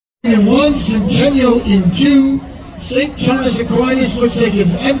In 1, Centennial in 2, St. Thomas Aquinas looks like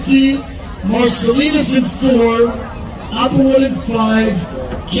is empty, Marcellinus in 4, Applewood in 5,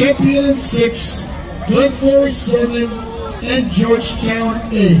 Campion in 6, Glenford in 7, and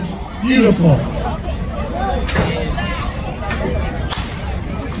Georgetown 8. Beautiful.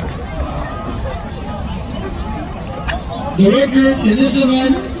 The record in this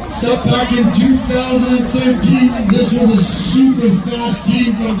event, set back in 2013, this was a super fast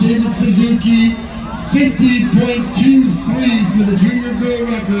team from David Suzuki, 50.23 for the junior girl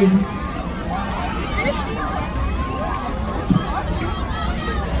record.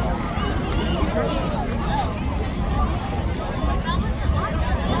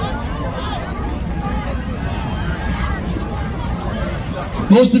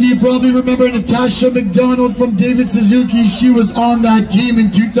 Most of you probably remember Natasha McDonald from David Suzuki. She was on that team in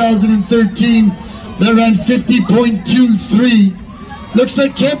 2013. That ran 50.23. Looks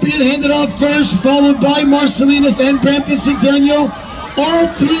like Campion handed off first, followed by Marcellinus and Brampton Centennial. All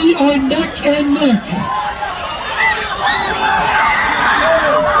three are neck and neck.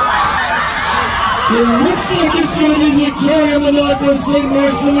 It looks like it's going to be Victoria Malott from St.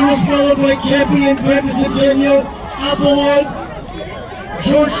 Marcellinus, followed by Campion, Brampton Centennial, Applewood,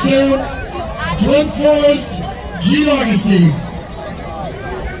 Georgetown, Glen Forest, Gene Augustine.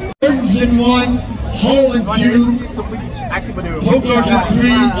 Burton's in 1, Hull in 2, Pocock in 3,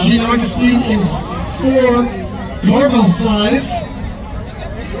 Gene Augustine in 4, Carmel 5,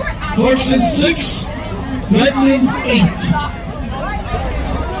 Clarkson 6, Redmond 8.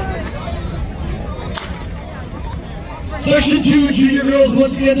 Section 2, junior girls,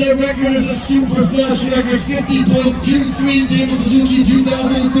 once again, that record is a super fast record, 50.23, David Suzuki,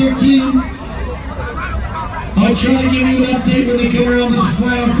 2013. I'll try to give you an update when they come around this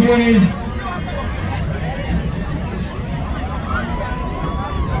final corner.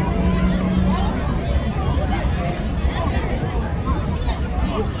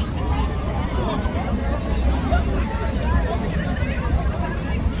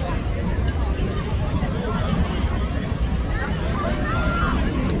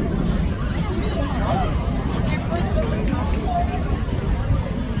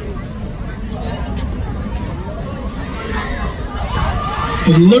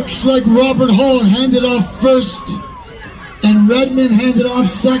 It looks like Robert Hall handed off first and Redmond handed off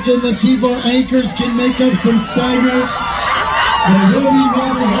second. Let's see if our anchors can make up some stagger. And it will be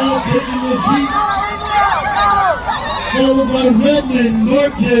Robert Hall taking the seat, followed by Redmond,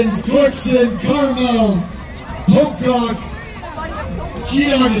 Nortons, Clarkson, Carmel, Pocock,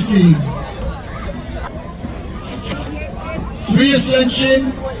 Gene Augustine.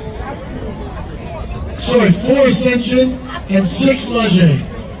 4 Ascension, and 6 Leger.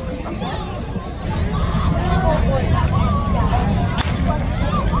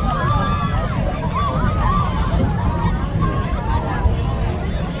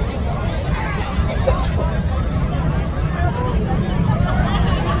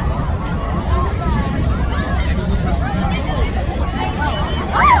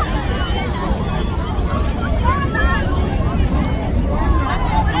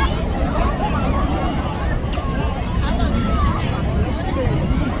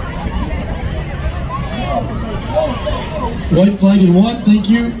 White flag in 1, thank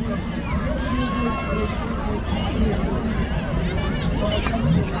you.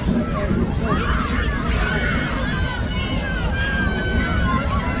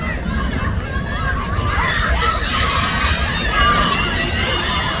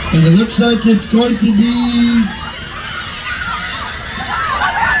 And it looks like it's going to be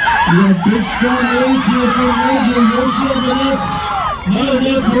a big strong race here for Leger. No shove enough. Not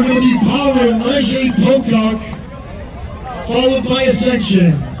enough. We're going to be Power, Leger, Pocock, followed by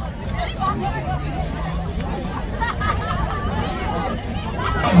Ascension.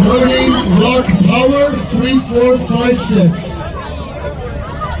 Morning, Rock, Power, 3, 4, 5, 6.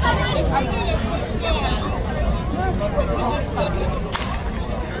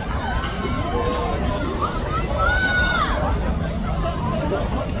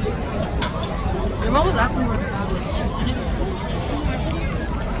 Your mom was asking for that.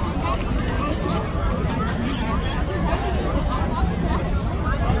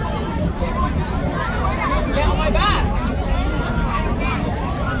 Get on my back.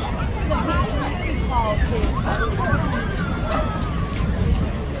 It's a big call too.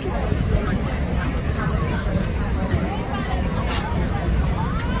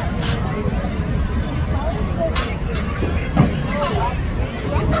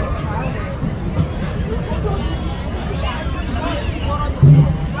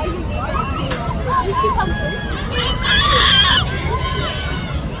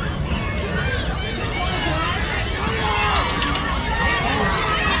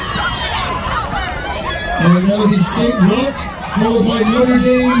 And that'll be St. Roch, followed by Notre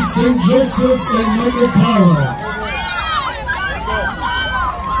Dame, St. Joseph, and Michael Taro.